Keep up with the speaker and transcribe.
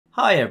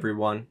Hi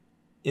everyone!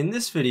 In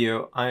this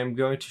video, I am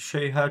going to show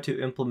you how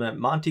to implement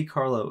Monte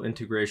Carlo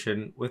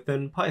integration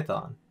within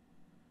Python.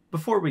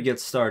 Before we get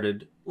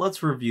started,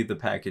 let's review the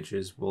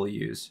packages we'll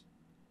use.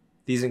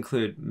 These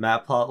include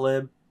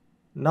matplotlib,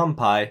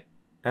 numpy,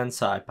 and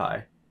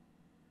scipy.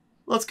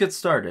 Let's get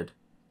started.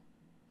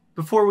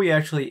 Before we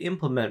actually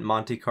implement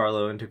Monte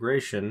Carlo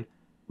integration,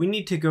 we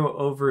need to go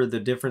over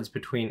the difference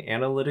between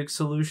analytic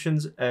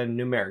solutions and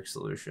numeric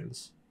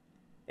solutions.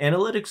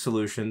 Analytic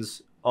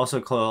solutions,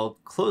 also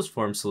called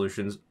closed-form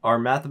solutions, are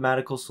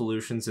mathematical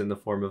solutions in the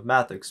form of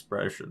math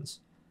expressions.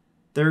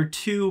 There are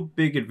two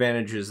big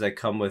advantages that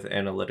come with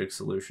analytic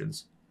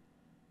solutions.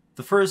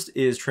 The first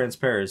is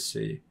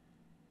transparency.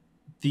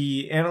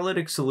 The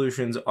analytic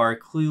solutions are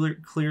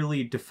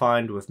clearly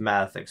defined with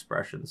math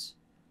expressions.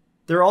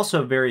 They're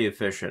also very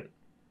efficient.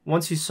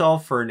 Once you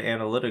solve for an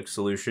analytic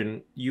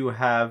solution, you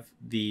have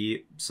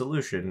the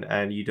solution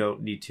and you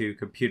don't need to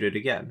compute it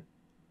again.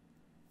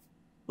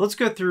 Let's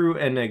go through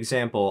an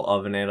example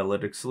of an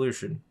analytic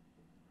solution.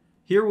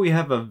 Here we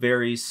have a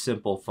very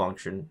simple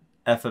function,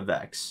 f of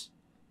x,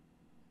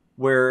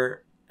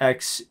 where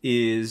x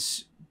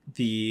is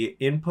the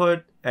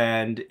input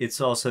and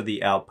it's also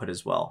the output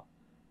as well.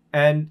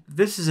 And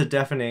this is a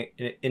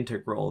definite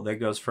integral that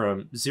goes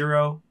from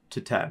 0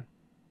 to 10.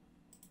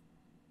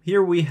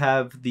 Here we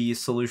have the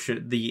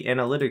solution, the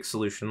analytic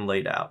solution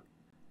laid out.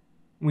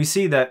 We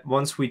see that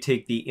once we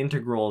take the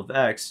integral of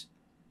x,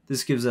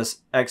 this gives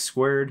us x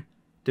squared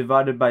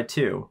divided by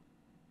 2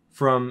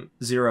 from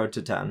 0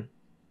 to 10.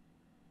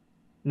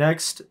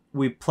 Next,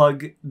 we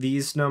plug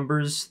these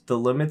numbers, the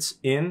limits,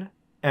 in,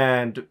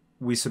 and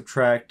we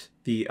subtract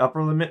the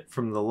upper limit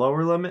from the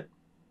lower limit.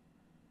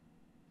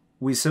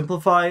 We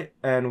simplify,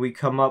 and we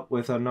come up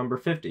with a number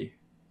 50.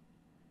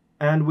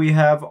 And we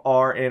have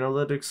our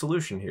analytic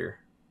solution here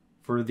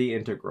for the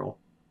integral.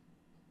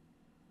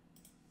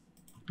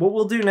 What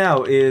we'll do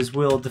now is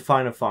we'll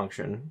define a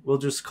function. We'll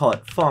just call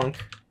it func,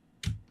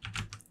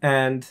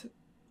 and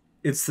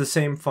it's the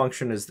same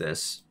function as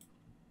this.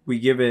 We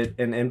give it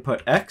an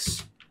input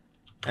x,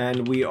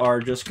 and we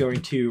are just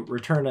going to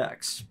return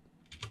x.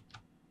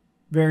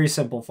 Very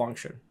simple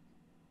function.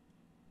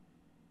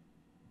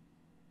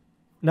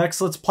 Next,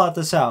 let's plot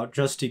this out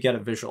just to get a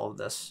visual of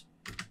this.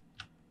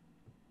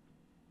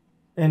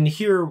 And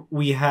here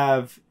we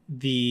have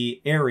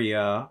the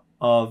area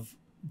of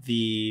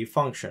the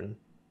function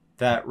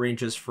that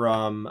ranges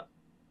from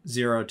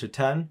 0 to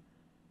 10.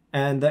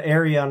 And the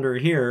area under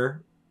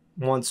here,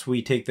 once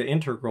we take the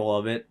integral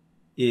of it,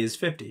 is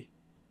 50.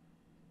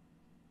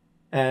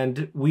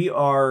 And we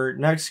are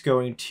next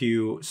going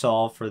to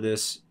solve for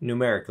this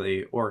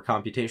numerically or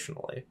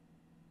computationally.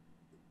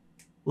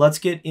 Let's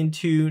get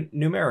into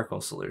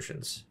numerical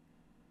solutions.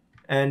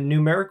 And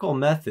numerical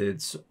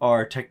methods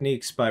are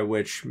techniques by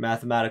which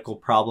mathematical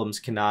problems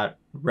cannot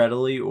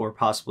readily or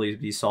possibly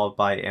be solved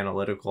by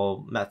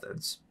analytical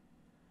methods.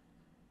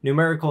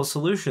 Numerical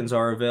solutions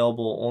are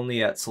available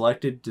only at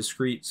selected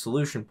discrete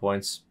solution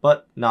points,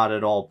 but not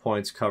at all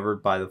points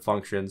covered by the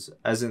functions,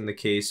 as in the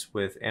case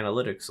with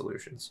analytic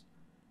solutions.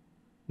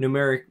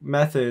 Numeric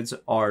methods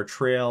are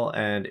trial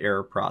and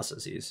error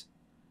processes.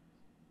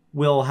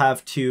 We'll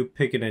have to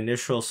pick an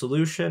initial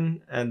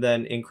solution and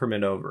then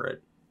increment over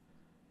it.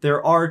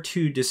 There are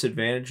two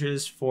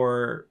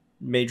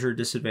major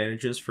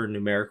disadvantages for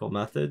numerical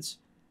methods,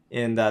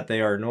 in that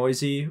they are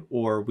noisy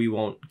or we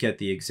won't get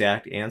the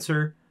exact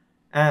answer,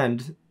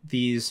 and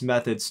these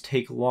methods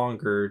take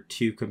longer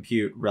to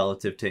compute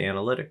relative to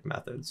analytic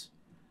methods.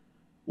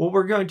 What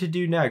we're going to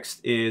do next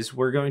is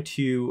we're going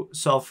to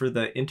solve for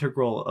the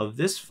integral of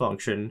this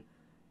function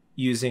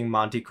using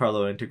Monte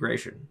Carlo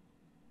integration.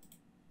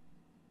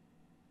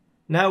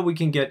 Now we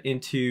can get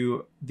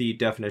into the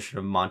definition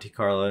of Monte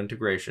Carlo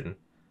integration.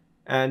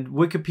 And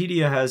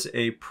Wikipedia has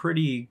a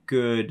pretty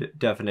good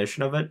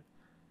definition of it.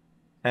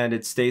 And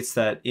it states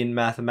that in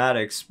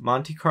mathematics,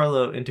 Monte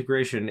Carlo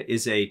integration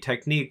is a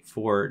technique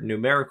for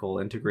numerical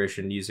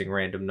integration using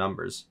random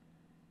numbers.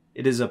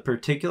 It is a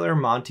particular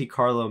Monte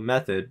Carlo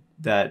method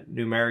that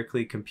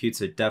numerically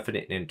computes a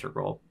definite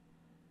integral.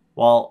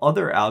 While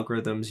other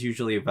algorithms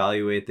usually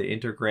evaluate the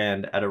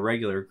integrand at a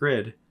regular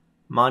grid,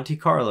 Monte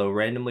Carlo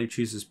randomly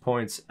chooses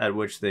points at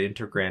which the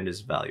integrand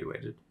is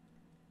evaluated.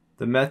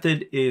 The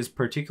method is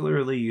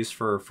particularly used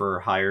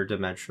for higher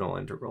dimensional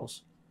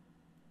integrals.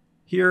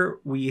 Here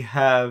we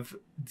have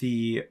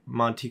the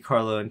Monte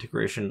Carlo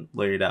integration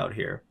laid out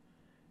here.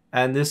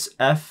 And this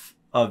f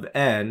of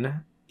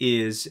n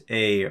is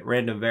a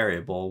random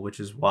variable,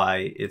 which is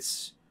why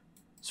it's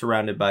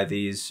surrounded by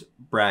these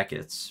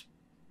brackets.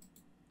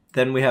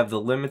 Then we have the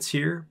limits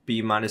here,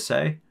 b minus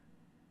a.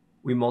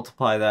 We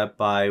multiply that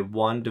by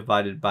 1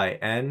 divided by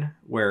n,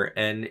 where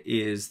n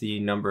is the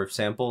number of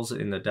samples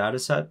in the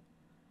dataset.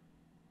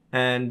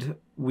 And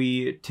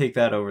we take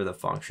that over the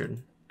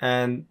function.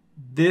 And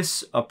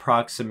this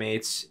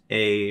approximates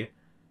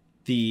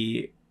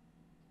the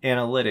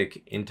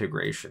analytic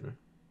integration.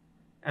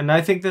 And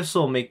I think this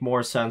will make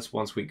more sense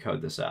once we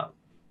code this out.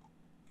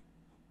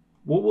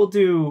 What we'll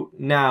do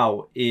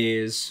now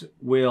is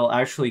we'll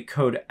actually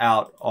code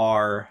out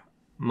our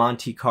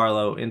Monte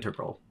Carlo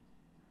integral.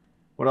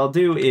 What I'll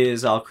do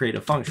is I'll create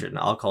a function.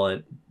 I'll call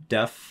it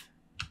def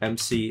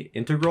MC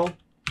integral.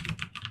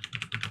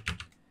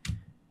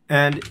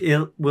 And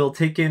it will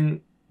take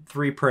in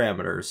 3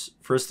 parameters.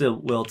 First,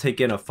 it will take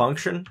in a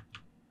function.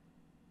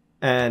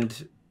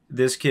 And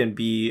this can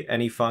be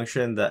any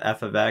function. The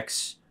f of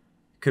x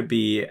could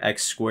be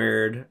x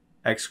squared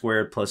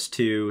plus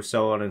 2,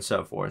 so on and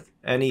so forth.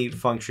 Any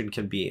function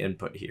can be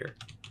input here.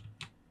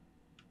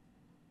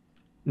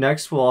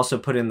 Next, we'll also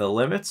put in the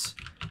limits.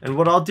 And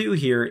what I'll do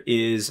here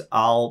is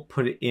I'll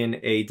put in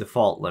a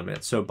default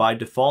limit. So by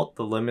default,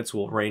 the limits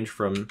will range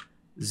from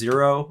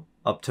 0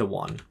 up to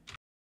 1.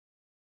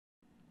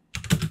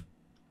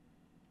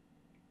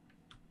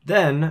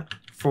 Then,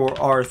 for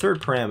our third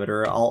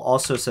parameter, I'll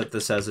also set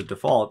this as a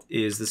default,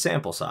 is the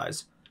sample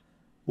size.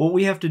 What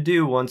we have to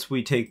do once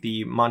we take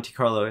the Monte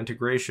Carlo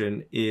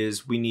integration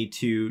is we need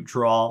to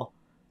draw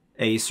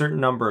a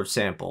certain number of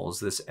samples,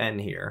 this n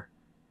here.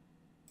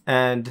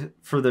 And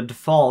for the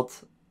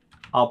default,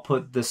 I'll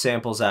put the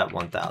samples at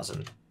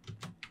 1000.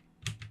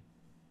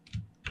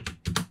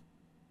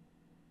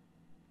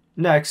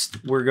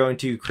 Next, we're going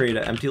to create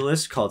an empty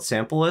list called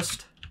sample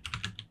list.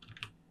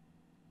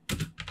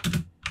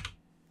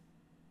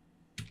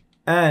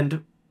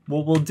 And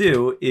what we'll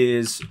do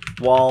is,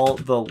 while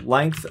the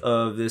length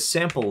of this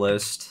sample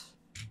list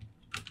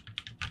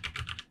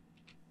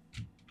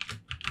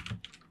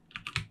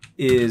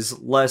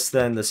is less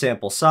than the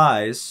sample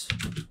size,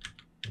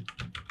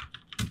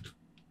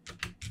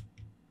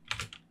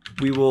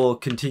 we will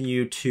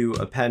continue to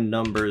append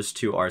numbers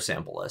to our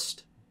sample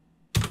list.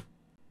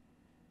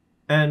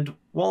 And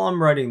while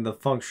I'm writing the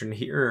function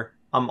here,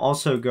 I'm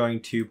also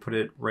going to put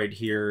it right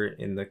here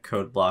in the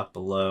code block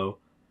below,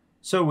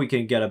 so we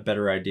can get a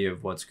better idea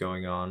of what's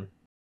going on.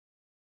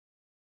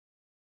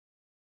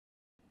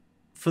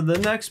 For the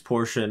next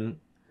portion,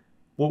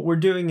 what we're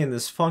doing in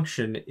this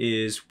function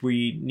is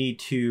we need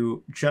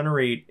to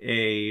generate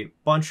a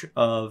bunch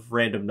of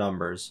random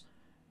numbers.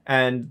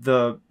 And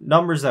the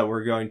numbers that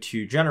we're going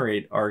to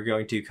generate are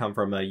going to come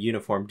from a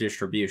uniform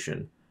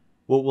distribution.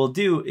 What we'll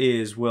do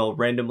is we'll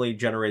randomly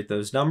generate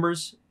those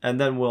numbers,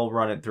 and then we'll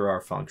run it through our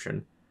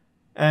function.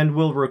 And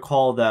we'll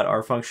recall that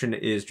our function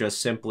is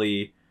just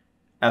simply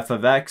f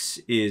of x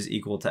is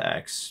equal to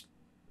x.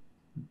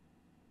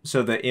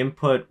 So the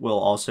input will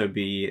also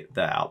be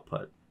the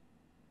output.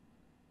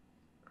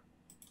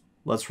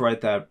 Let's write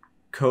that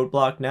code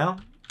block now.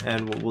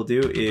 And what we'll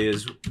do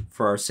is,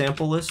 for our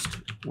sample list,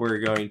 we're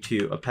going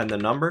to append the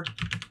number.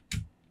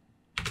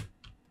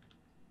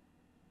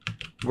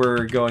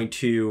 We're going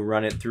to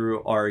run it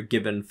through our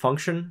given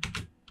function.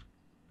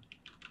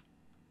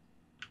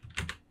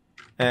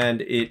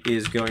 And it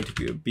is going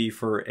to be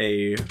for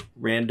a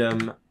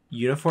random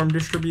uniform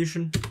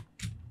distribution.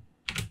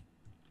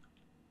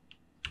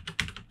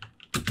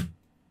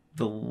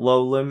 The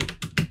low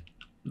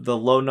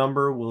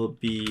number will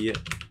be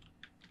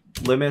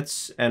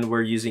limits, and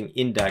we're using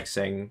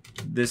indexing.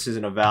 This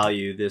isn't a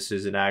value, this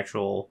is an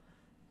actual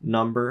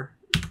number.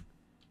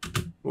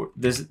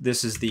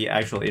 This is the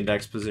actual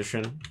index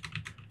position.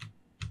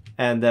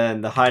 And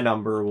then the high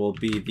number will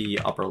be the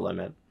upper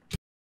limit.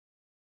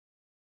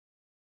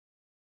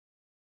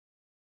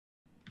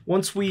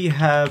 Once we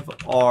have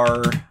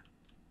our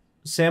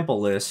sample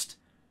list,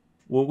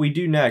 what we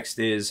do next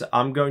is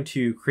I'm going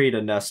to create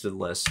a nested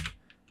list.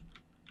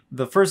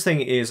 The first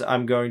thing is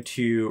I'm going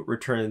to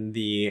return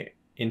the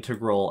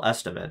integral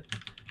estimate.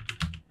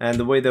 And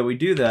the way that we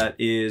do that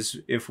is,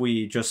 if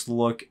we just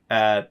look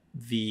at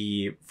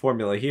the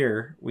formula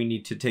here, we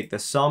need to take the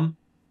sum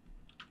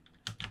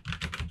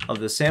of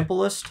the sample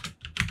list.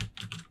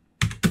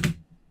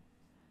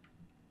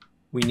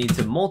 We need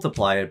to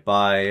multiply it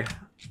by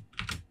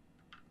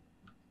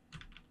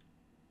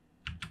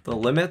the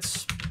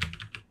limits,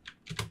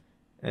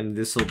 and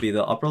this will be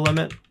the upper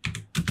limit,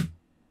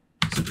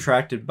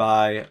 subtracted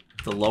by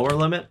the lower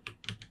limit.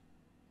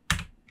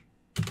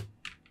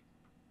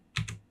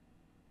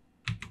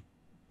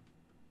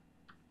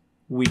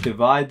 We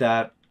divide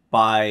that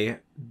by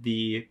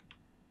the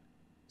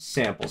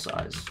sample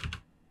size.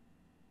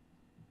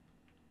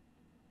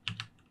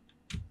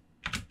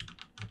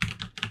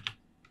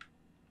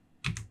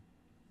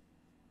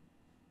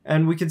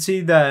 And we can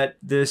see that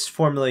this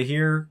formula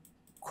here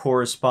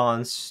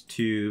corresponds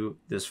to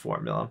this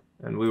formula,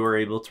 and we were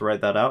able to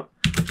write that out.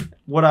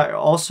 What I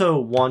also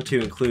want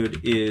to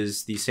include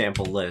is the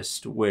sample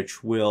list,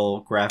 which will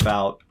graph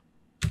out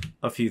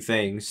a few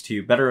things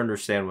to better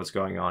understand what's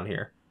going on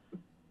here.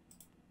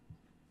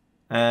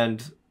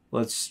 And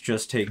let's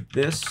just take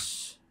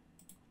this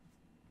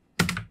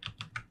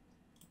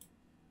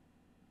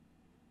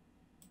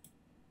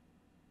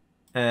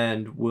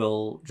and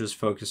we'll just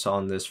focus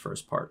on this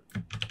first part.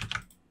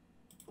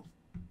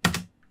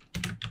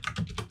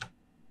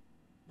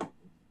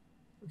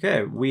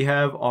 Okay, we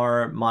have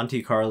our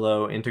Monte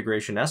Carlo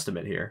integration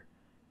estimate here.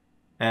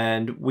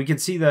 And we can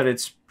see that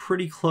it's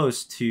pretty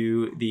close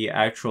to the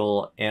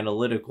actual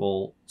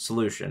analytical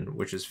solution,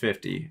 which is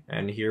 50.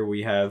 And here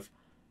we have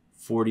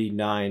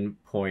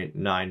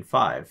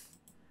 49.95.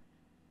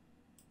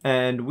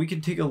 And we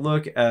can take a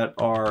look at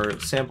our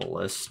sample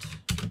list.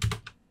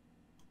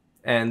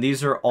 And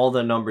these are all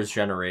the numbers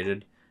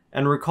generated.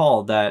 And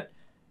recall that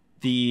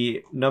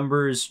the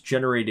numbers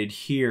generated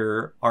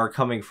here are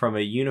coming from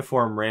a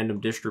uniform random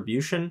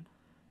distribution.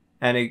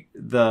 And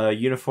the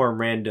uniform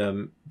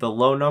random, the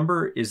low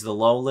number is the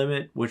low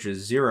limit, which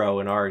is 0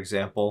 in our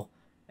example,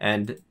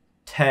 and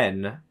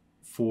 10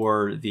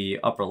 for the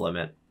upper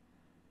limit.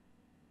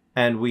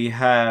 And we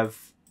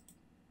have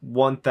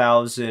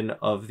 1,000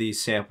 of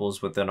these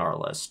samples within our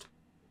list.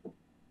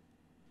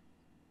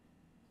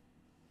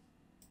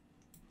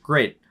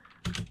 Great.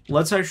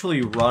 Let's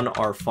actually run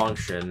our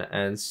function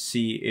and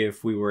see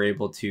if we were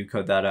able to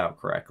code that out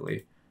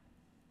correctly.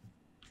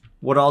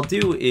 What I'll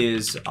do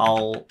is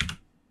I'll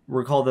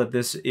recall that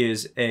this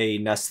is a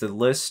nested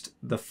list.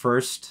 The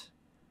first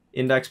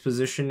index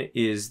position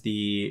is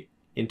the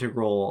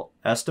integral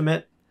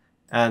estimate,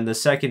 and the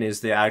second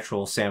is the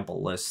actual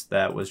sample list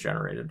that was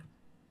generated.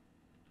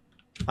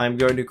 I'm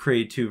going to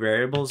create two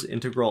variables,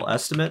 integral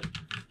estimate,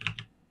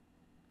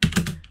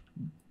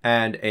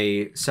 and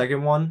a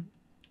second one.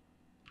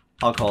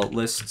 I'll call it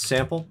list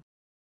sample.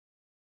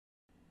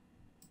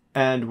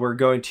 And we're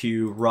going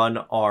to run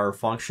our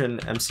function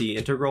MC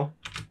integral.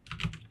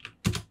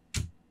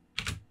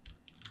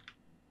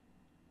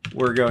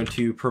 We're going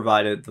to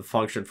provide it the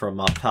function from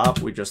up top.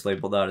 We just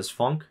labeled that as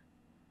func.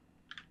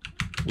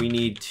 We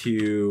need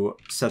to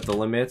set the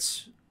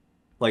limits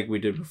like we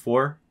did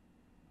before.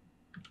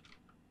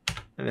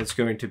 And it's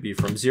going to be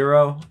from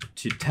 0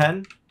 to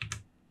 10.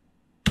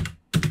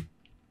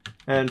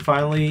 And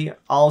finally,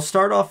 I'll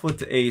start off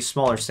with a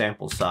smaller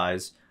sample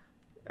size,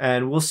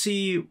 and we'll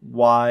see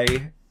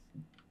why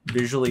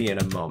visually in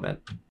a moment.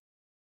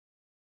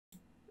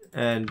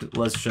 And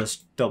let's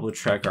just double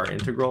check our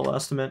integral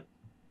estimate.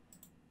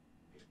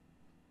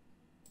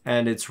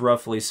 And it's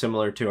roughly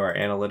similar to our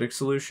analytic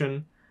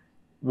solution.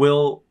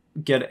 We'll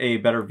get a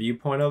better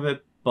viewpoint of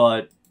it,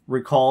 but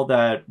recall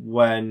that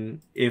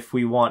if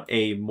we want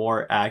a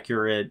more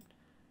accurate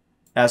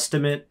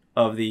estimate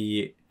of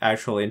the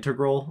actual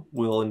integral,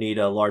 we'll need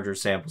a larger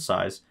sample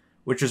size,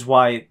 which is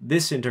why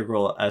this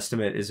integral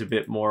estimate is a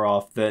bit more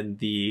off than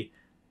the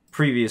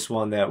previous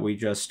one that we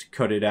just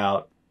coded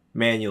out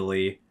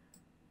manually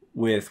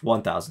with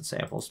 1,000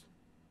 samples.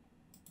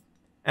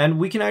 And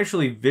we can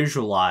actually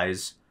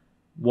visualize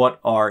what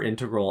our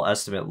integral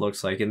estimate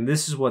looks like, and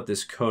this is what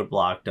this code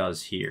block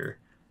does here.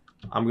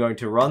 I'm going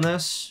to run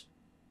this,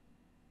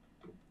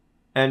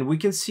 and we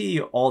can see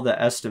all the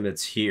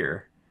estimates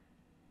here.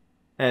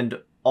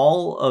 And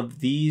all of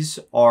these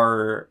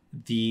are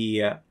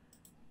the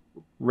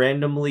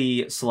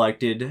randomly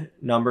selected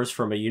numbers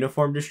from a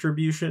uniform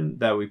distribution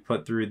that we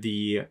put through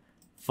the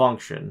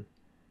function.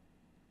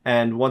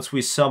 And once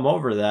we sum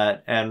over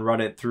that and run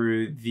it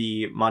through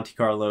the Monte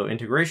Carlo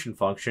integration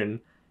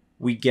function,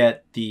 we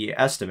get the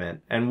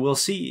estimate. And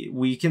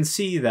we can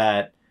see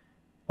that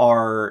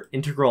our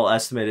integral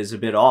estimate is a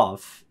bit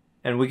off,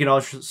 and we can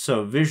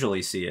also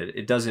visually see it.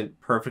 It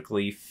doesn't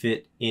perfectly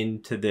fit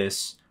into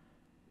this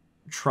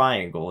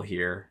triangle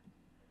here.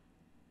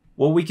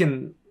 What we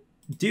can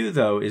do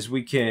though is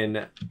we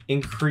can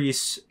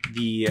increase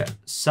the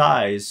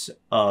size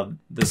of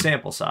the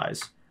sample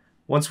size.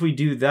 Once we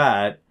do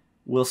that,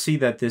 we'll see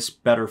that this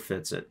better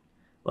fits it.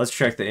 Let's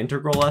check the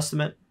integral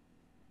estimate.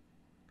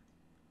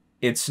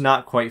 It's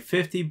not quite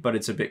 50, but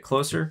it's a bit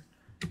closer.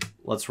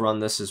 Let's run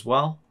this as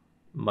well.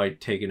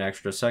 Might take an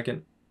extra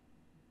second.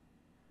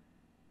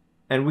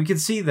 And we can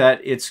see that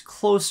it's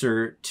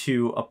closer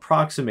to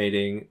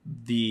approximating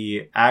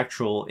the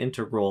actual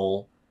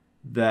integral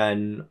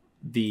than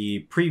the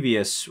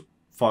previous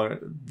one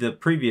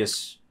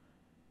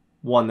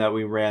that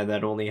we ran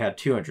that only had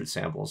 200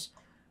 samples.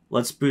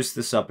 Let's boost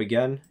this up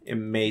again. It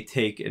may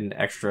take an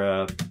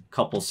extra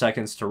couple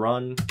seconds to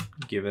run,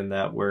 given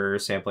that we're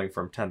sampling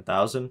from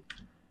 10,000.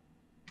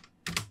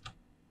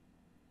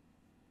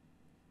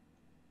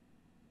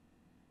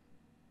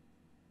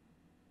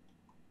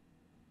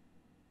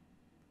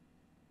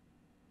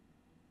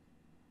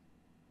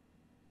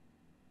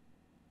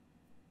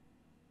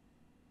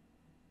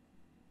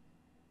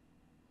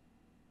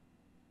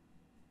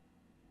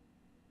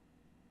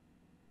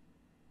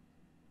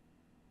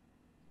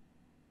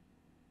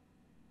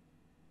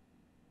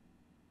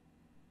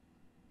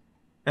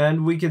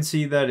 And we can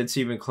see that it's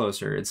even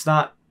closer. It's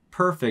not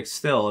perfect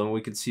still, and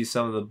we can see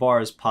some of the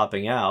bars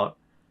popping out,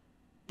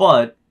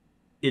 but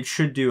it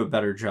should do a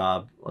better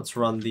job. Let's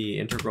run the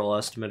integral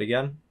estimate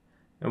again,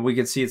 and we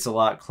can see it's a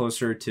lot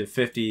closer to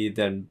 50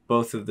 than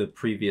both of the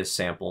previous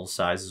sample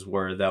sizes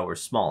were that were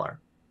smaller.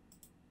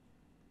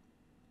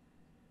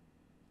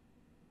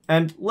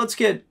 And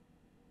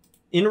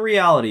in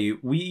reality,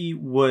 we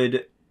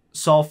would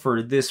solve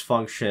for this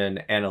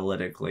function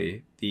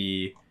analytically.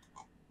 The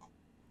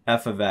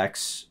f of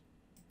x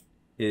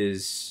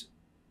is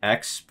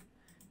x,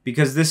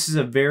 because this is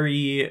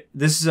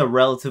a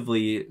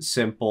relatively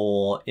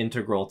simple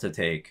integral to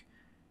take.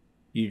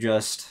 You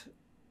just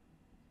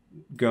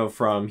go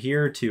from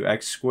here to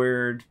x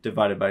squared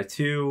divided by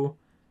 2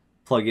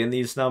 plug in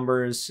these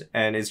numbers,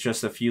 and it's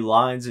just a few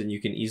lines and you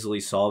can easily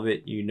solve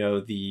it. You know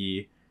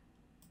the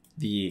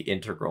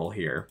integral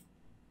here.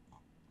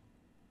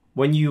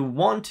 When you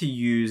want to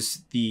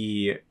use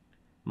the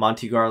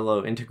Monte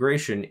Carlo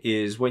integration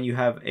is when you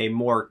have a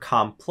more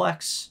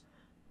complex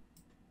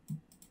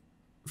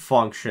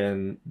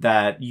function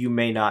that you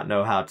may not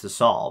know how to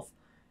solve.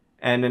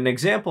 And an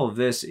example of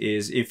this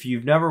is if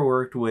you've never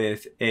worked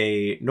with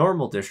a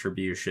normal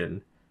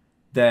distribution,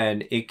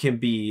 then it can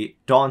be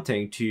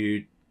daunting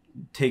to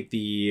take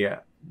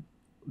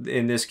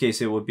in this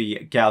case, it would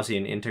be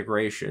Gaussian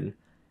integration.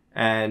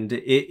 And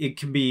it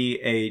can be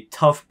a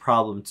tough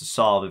problem to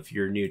solve if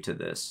you're new to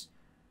this.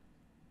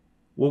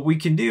 What we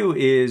can do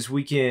is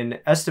we can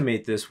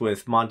estimate this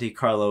with Monte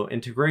Carlo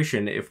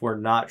integration if we're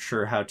not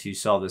sure how to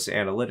solve this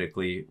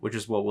analytically, which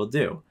is what we'll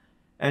do.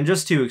 And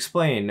just to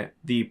explain,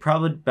 the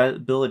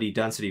probability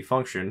density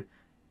function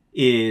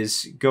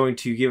is going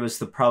to give us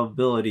the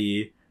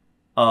probability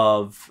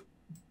of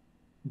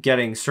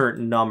getting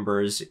certain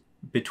numbers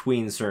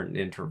between certain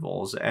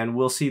intervals, and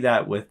we'll see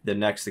that with the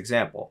next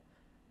example.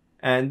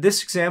 And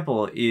this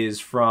example is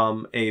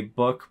from a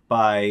book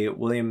by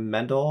William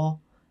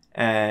Mendel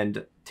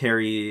and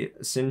Terry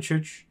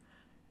Sinchich,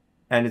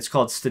 and it's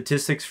called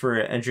Statistics for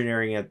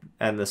Engineering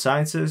and the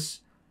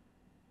Sciences.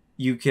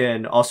 You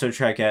can also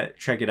check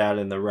it out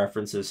in the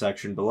references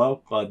section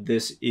below, but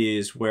this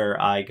is where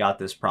I got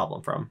this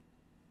problem from.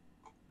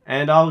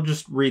 And I'll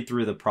just read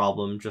through the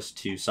problem just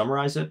to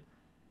summarize it.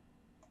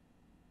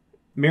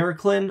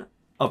 Numerical,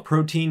 a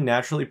protein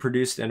naturally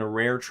produced in a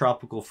rare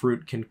tropical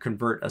fruit, can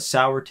convert a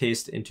sour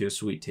taste into a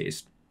sweet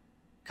taste.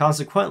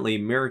 Consequently,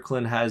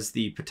 numerical has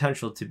the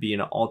potential to be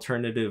an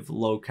alternative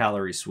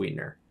low-calorie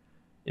sweetener.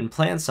 In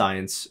plant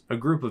science, a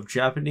group of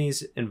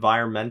Japanese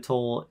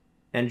environmental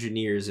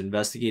engineers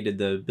investigated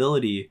the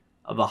ability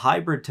of a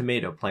hybrid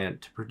tomato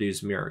plant to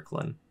produce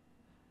numerical.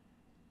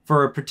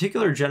 For a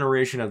particular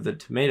generation of the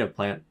tomato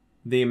plant,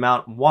 the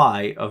amount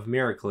Y of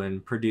numerical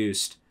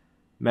produced,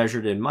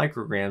 measured in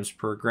micrograms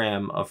per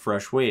gram of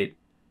fresh weight,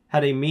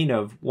 had a mean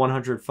of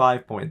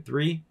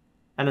 105.3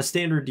 and a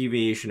standard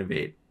deviation of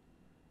 8.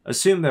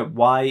 Assume that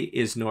Y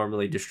is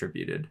normally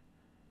distributed.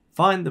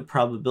 Find the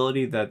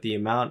probability that the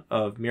amount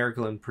of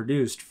numerical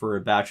produced for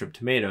a batch of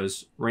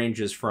tomatoes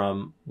ranges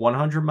from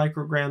 100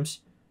 micrograms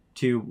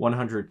to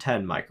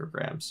 110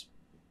 micrograms.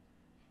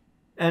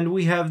 And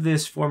we have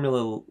this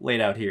formula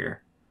laid out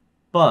here.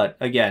 But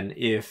again,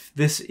 if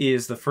this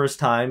is the first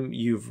time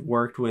you've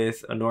worked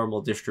with a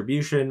normal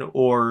distribution,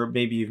 or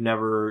maybe you've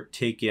never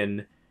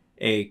taken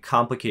a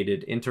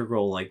complicated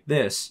integral like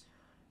this,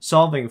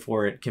 solving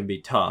for it can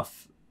be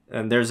tough.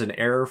 And there's an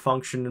error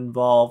function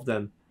involved,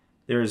 and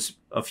there's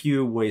a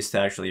few ways to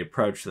actually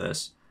approach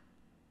this.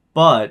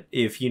 But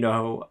if you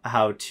know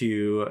how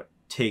to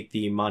take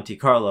the Monte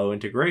Carlo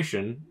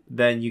integration,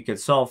 then you can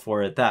solve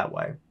for it that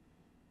way.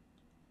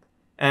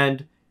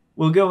 And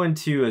we'll go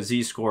into a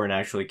z-score and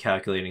actually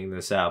calculating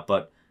this out,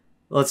 but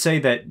let's say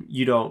that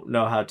you don't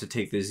know how to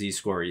take the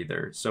z-score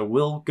either. So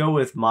we'll go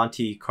with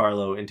Monte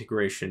Carlo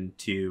integration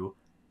to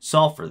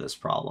solve for this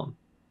problem.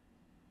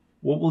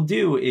 What we'll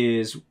do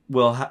is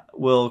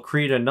we'll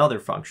create another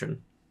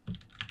function.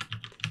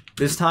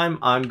 This time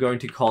I'm going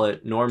to call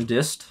it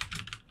normdist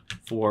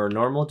for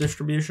normal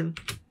distribution.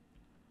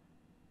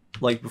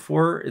 Like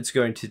before, it's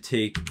going to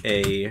take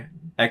a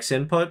x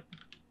input.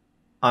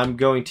 I'm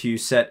going to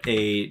set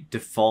a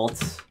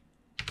default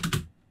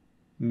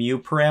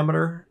mu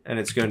parameter, and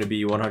it's going to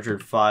be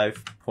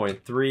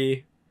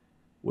 105.3,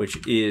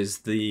 which is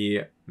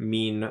the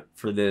mean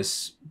for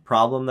this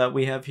problem that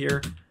we have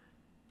here.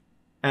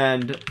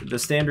 And the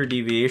standard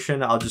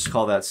deviation, I'll just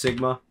call that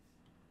sigma,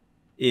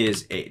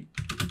 is 8.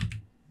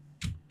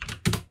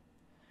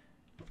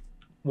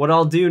 What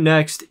I'll do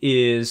next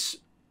is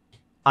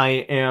I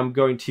am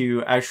going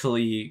to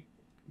actually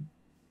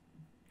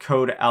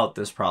code out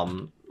this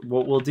problem.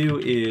 What we'll do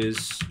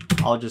is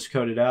I'll just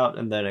code it out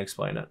and then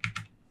explain it.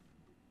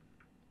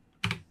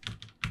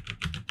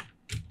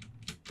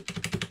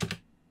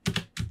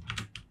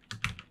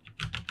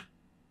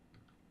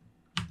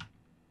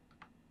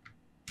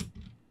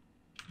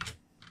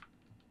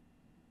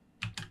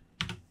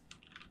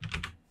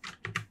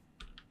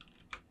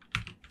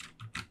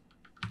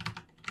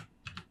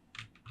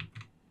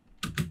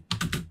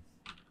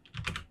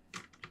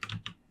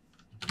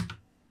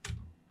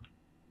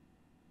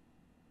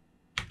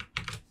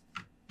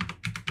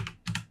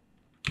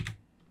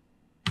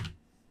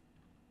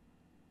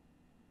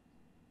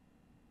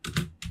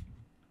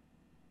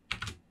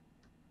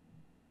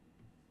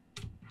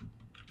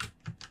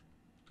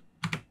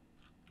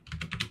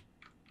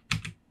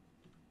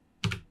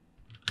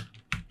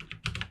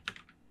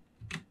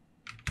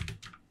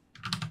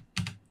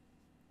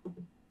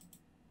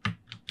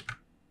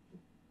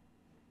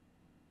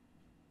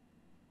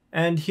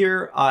 And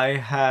here I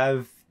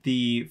have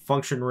the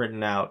function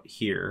written out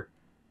here.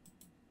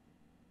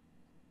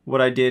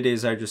 What I did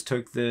is I just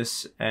took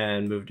this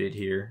and moved it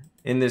here.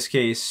 In this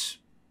case,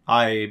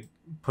 I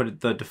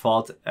put the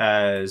default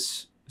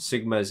as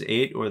sigma is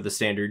 8, or the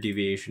standard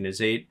deviation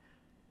is 8.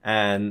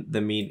 and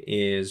the mean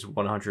is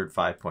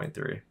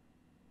 105.3.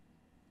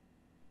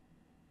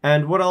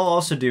 And what I'll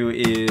also do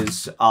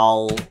is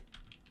I'll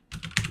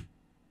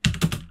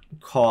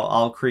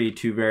create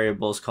two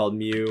variables called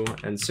mu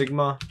and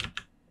sigma,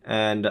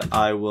 and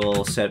I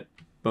will set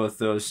both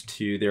those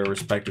to their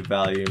respective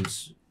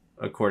values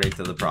according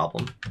to the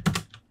problem.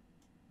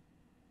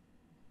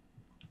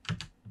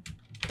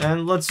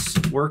 And let's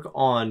work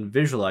on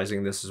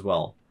visualizing this as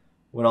well.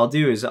 What I'll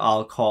do is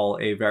I'll call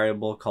a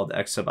variable called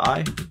x sub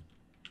I,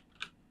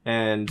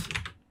 and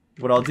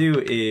what I'll do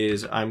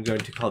is I'm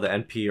going to call the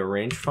np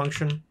arrange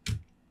function.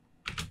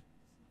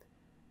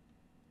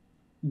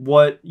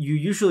 What you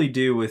usually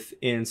do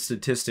within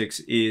statistics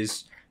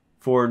is,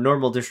 for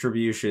normal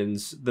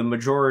distributions, the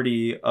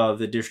majority of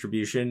the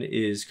distribution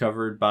is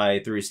covered by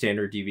 3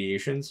 standard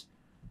deviations.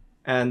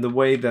 And the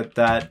way that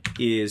that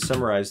is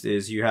summarized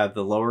is you have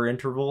the lower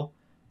interval,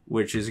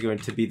 which is going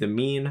to be the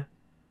mean,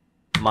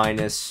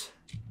 minus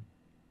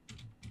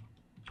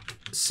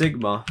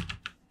sigma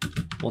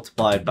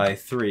multiplied by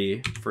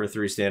 3 for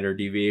 3 standard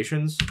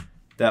deviations.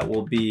 That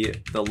will be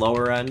the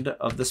lower end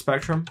of the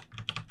spectrum.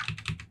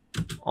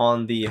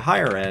 On the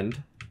higher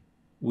end,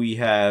 we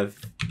have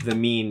the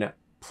mean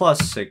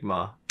plus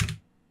sigma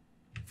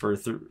for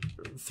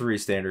 3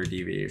 standard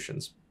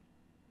deviations.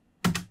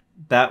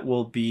 That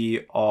will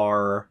be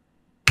our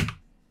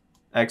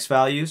x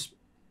values.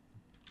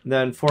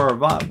 Then for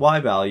our y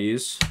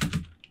values,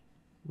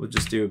 we'll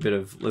just do a bit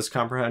of list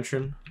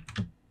comprehension.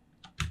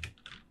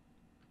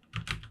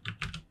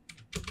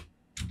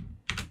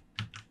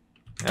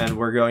 And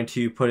we're going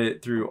to put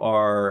it through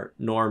our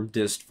norm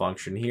dist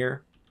function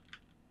here.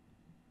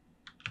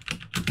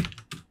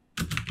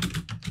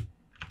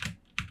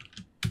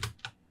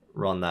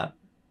 Run that.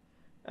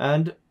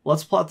 And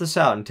let's plot this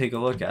out and take a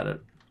look at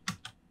it.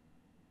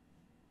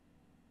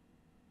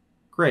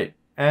 Great.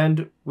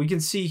 And we can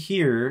see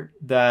here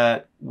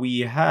that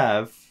we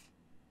have,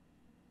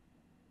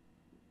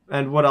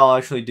 and what I'll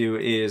actually do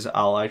is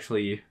I'll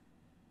actually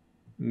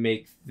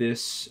make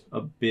this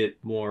a bit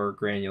more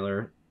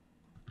granular.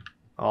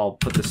 I'll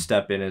put the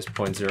step in as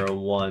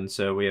 0.01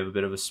 so we have a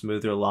bit of a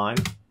smoother line.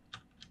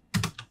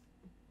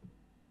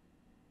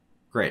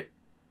 Great.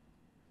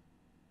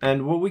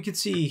 And what we can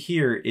see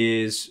here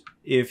is,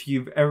 if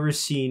you've ever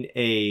seen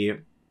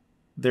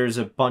there's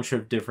a bunch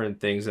of different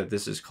things that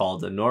this is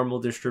called: a normal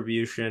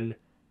distribution,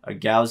 a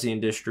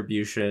Gaussian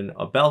distribution,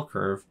 a bell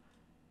curve,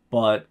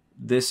 but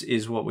this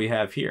is what we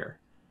have here.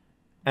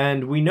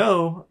 And we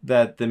know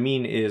that the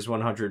mean is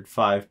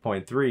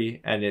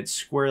 105.3 and it's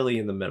squarely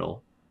in the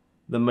middle.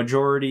 The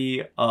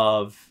majority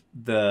of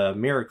the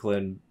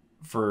Numerical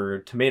for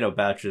tomato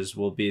batches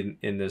will be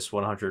in this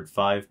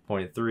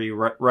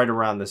 105.3, right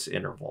around this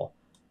interval.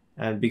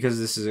 And because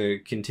this is a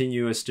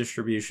continuous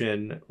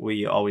distribution,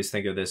 we always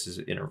think of this as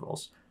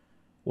intervals.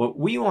 What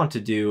we want to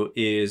do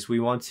is we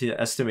want to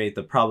estimate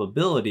the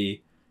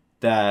probability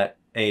that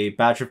a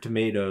batch of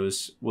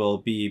tomatoes will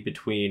be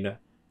between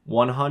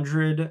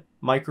 100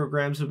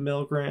 micrograms of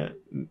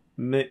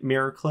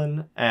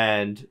Numerical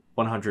and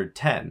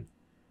 110.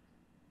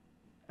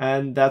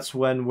 And that's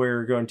when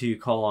we're going to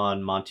call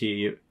on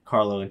Monte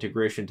Carlo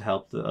Integration to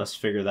help us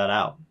figure that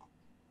out.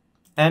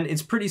 And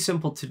it's pretty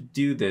simple to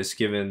do this,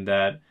 given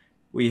that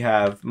we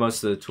have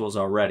most of the tools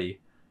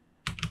already.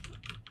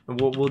 And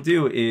what we'll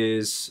do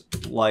is,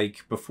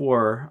 like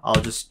before,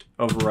 I'll just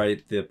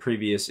overwrite the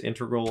previous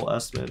integral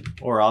estimate,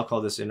 or I'll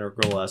call this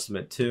integral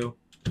estimate 2.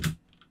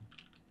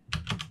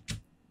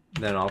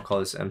 Then I'll call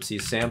this MC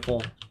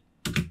sample.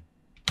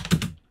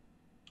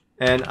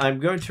 And I'm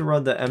going to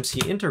run the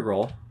MC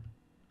integral.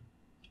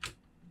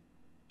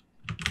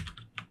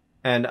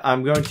 And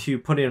I'm going to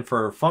put in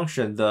for a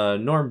function the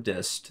norm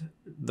dist,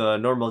 the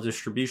normal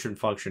distribution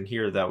function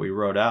here that we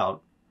wrote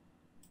out.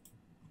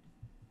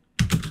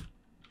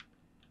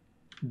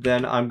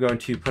 Then I'm going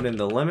to put in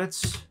the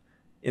limits.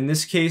 In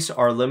this case,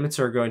 our limits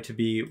are going to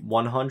be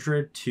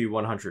 100 to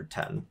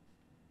 110.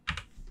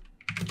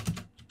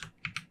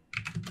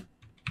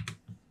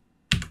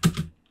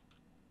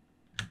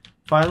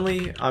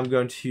 Finally, I'm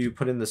going to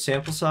put in the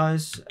sample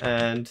size,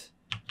 and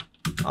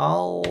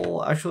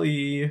I'll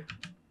actually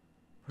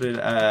put it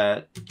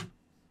at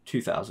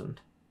 2000.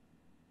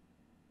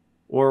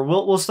 Or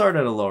we'll start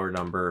at a lower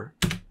number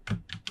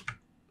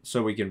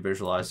so we can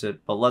visualize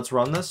it. But let's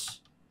run this.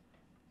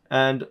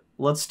 And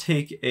let's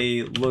take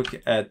a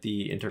look at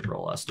the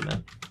integral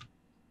estimate.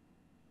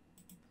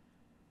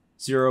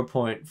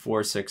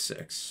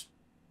 0.466.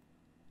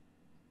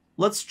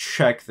 Let's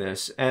check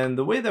this. And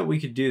the way that we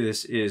could do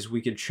this is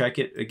we could check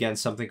it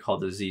against something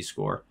called the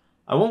z-score.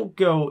 I won't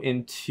go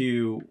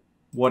into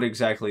what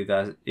exactly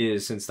that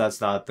is, since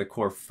that's not the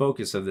core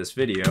focus of this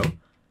video.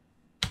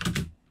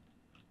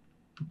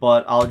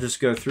 But I'll just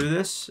go through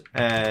this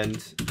and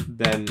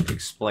then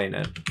explain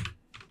it.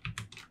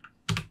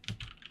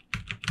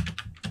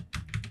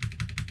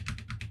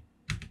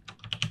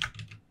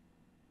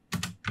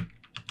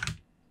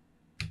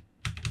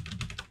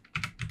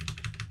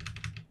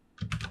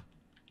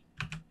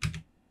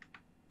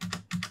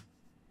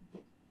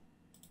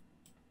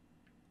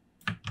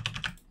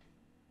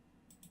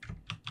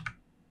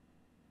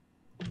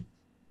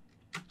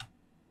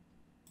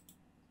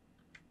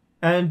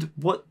 And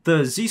what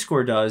the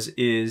z-score does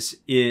is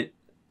it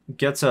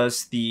gets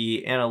us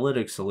the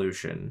analytic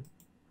solution,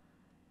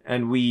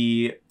 and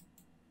we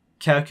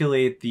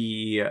calculate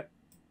the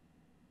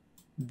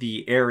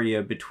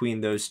area between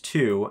those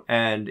two,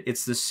 and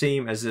it's the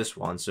same as this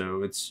one.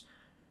 So it's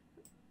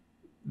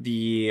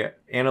the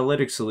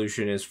analytic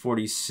solution is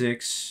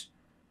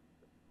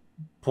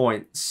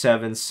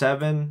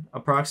 46.77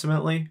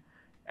 approximately,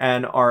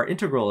 and our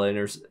integral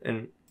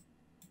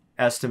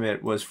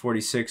estimate was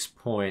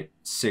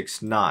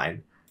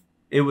 46.69.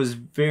 It was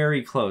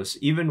very close,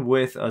 even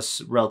with a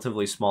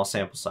relatively small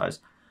sample size.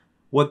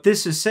 What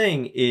this is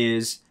saying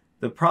is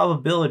the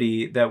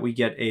probability that we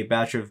get a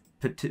batch of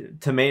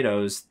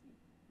tomatoes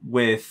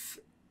with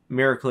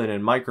Numerical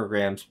in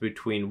micrograms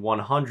between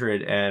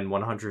 100 and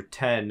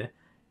 110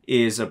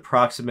 is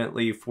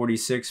approximately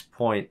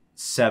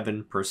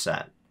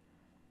 46.7%,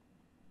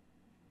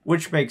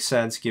 which makes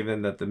sense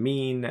given that the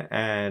mean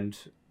and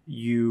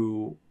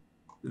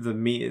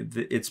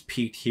it's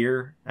peaked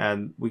here,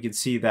 and we can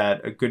see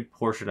that a good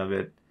portion of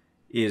it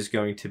is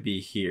going to be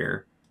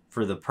here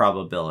for the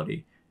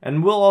probability.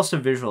 And we'll also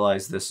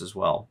visualize this as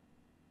well.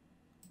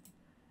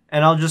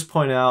 And I'll just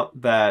point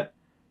out that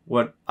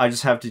I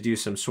just have to do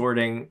some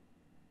sorting.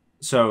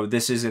 So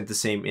this isn't the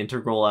same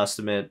integral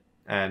estimate,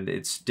 and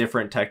it's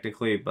different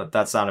technically, but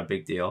that's not a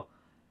big deal.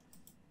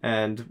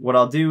 And what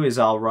I'll do is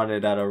I'll run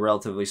it at a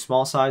relatively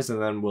small size,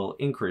 and then we'll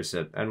increase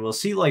it. And we'll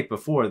see, like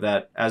before,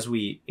 that as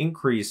we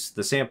increase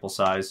the sample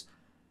size,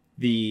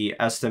 the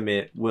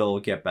estimate will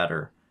get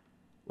better.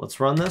 Let's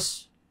run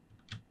this.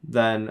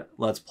 Then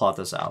let's plot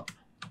this out.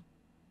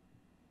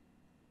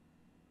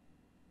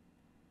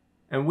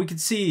 And we can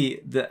see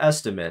the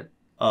estimate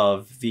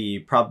of the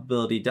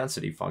probability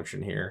density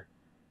function here.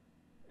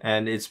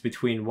 And it's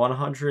between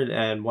 100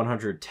 and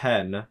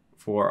 110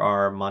 for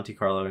our Monte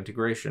Carlo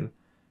integration.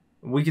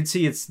 We can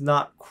see it's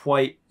not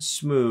quite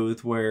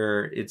smooth,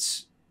 where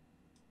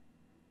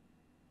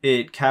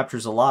it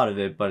captures a lot of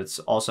it, but it's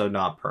also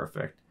not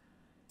perfect.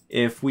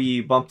 If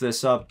we bump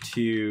this up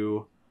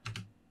to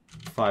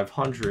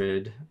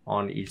 500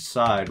 on each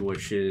side,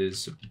 which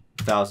is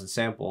 1,000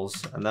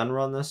 samples, and then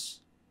run this,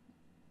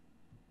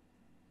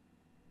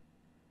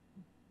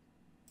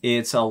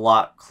 it's a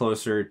lot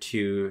closer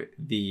to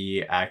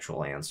the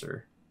actual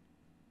answer.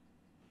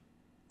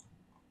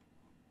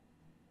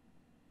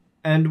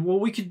 And what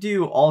we could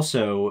do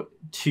also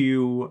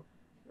to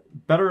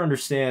better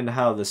understand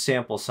how the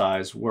sample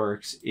size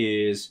works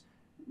is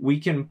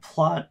we can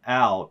plot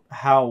out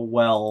how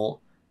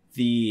well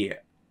the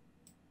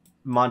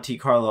Monte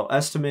Carlo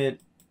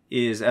estimate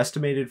is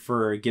estimated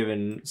for a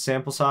given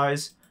sample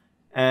size,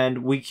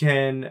 and we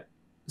can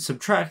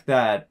subtract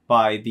that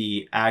by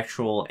the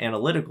actual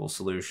analytical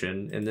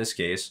solution. In this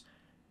case,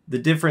 the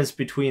difference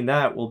between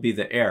that will be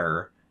the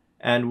error,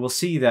 and we'll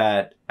see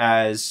that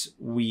as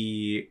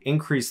we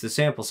increase the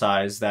sample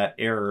size, that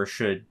error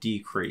should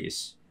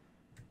decrease.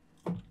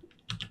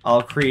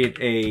 I'll create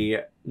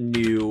a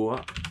new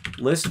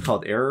list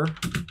called error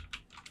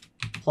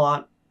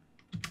plot.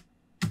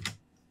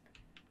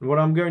 And what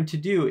I'm going to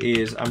do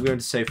is I'm going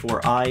to say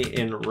for I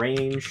in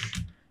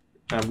range,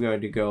 I'm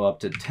going to go up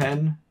to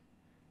 10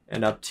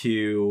 and up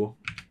to,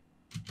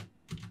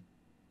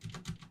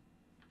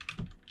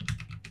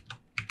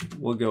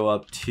 we'll go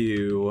up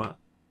to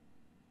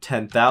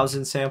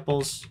 10,000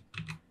 samples,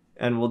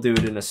 and we'll do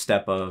it in a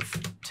step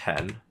of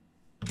 10.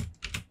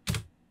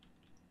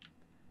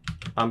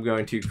 I'm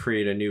going to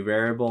create a new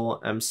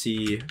variable,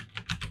 MC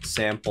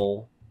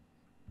sample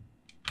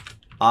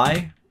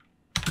I,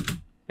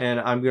 and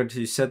I'm going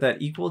to set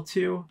that equal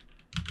to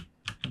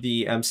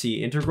the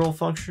MC integral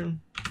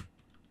function,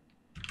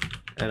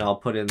 and I'll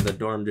put in the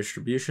norm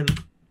distribution.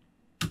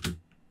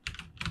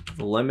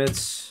 The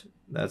limits,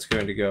 that's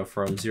going to go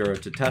from 0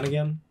 to 10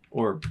 again,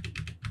 or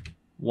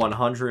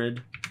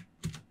 100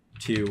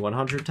 to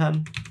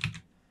 110.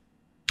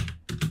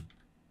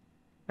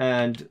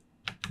 And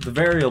the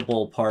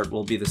variable part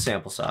will be the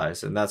sample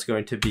size, and that's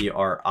going to be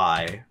our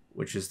I,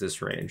 which is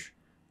this range.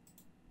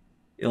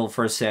 It'll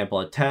first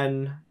sample at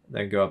 10,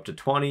 then go up to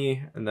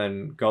 20, and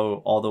then go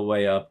all the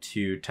way up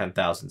to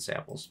 10,000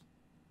 samples.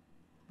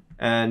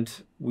 And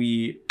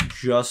we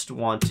just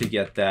want to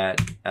get that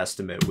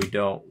estimate. We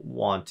don't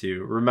want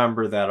to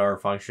remember that our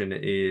function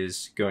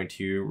is going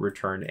to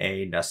return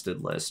a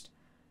nested list,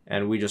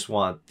 and we just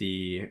want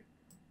the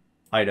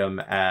item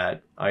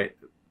at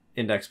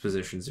index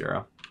position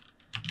 0.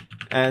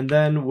 And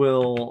then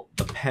we'll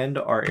append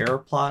our error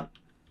plot.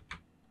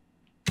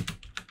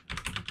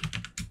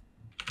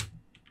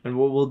 And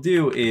what we'll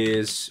do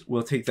is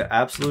we'll take the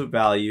absolute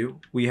value.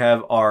 We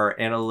have our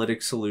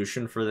analytic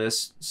solution for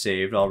this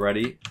saved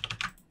already.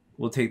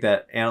 We'll take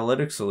that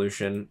analytic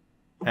solution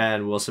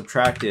and we'll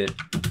subtract it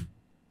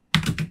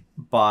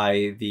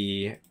by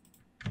the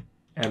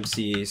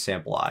MC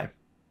sample I.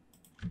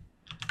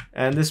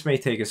 And this may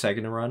take a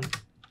second to run.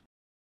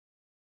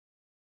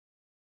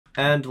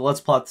 And let's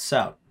plot this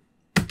out.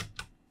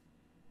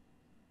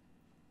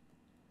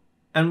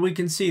 And we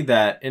can see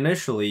that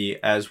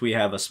initially, as we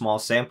have a small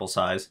sample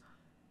size,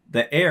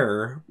 the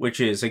error, which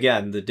is,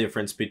 again, the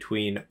difference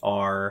between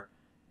our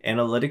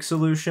analytic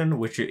solution,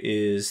 which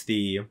is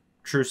the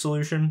true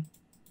solution,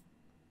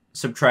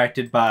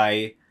 subtracted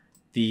by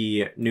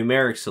the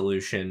numeric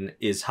solution,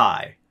 is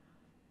high.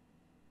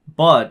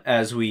 But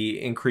as we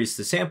increase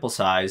the sample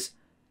size,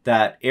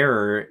 that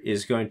error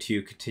is going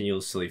to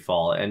continuously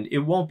fall. And it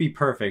won't be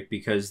perfect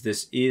because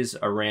this is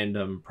a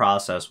random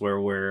process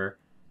where we're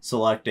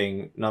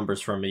selecting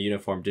numbers from a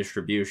uniform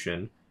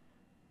distribution.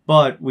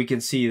 But we can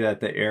see that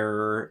the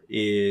error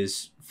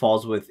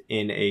falls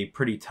within a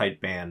pretty tight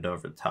band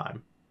over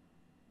time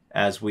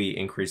as we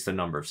increase the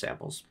number of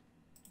samples.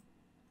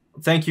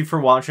 Thank you for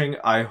watching.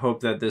 I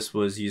hope that this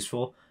was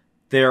useful.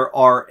 There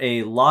are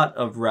a lot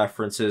of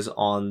references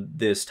on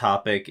this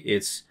topic.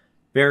 It's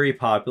very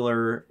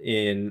popular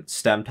in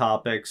STEM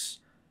topics,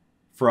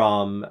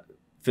 from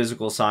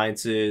physical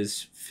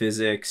sciences,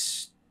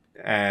 physics,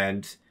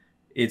 and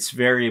it's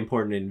very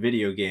important in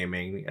video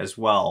gaming as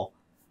well.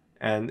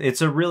 And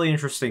it's a really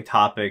interesting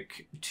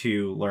topic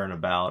to learn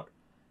about.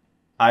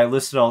 I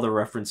listed all the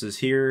references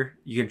here.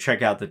 You can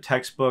check out the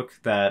textbook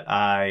that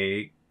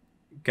I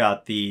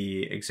got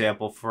the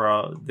example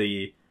problem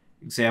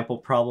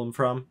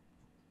from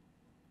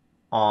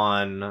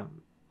on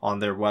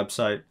their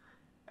website.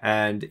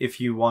 And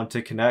if you want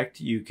to connect,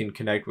 you can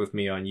connect with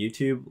me on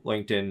YouTube,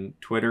 LinkedIn,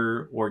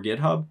 Twitter, or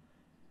GitHub.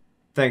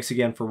 Thanks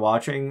again for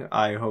watching.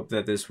 I hope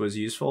that this was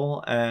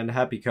useful, and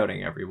happy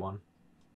coding, everyone.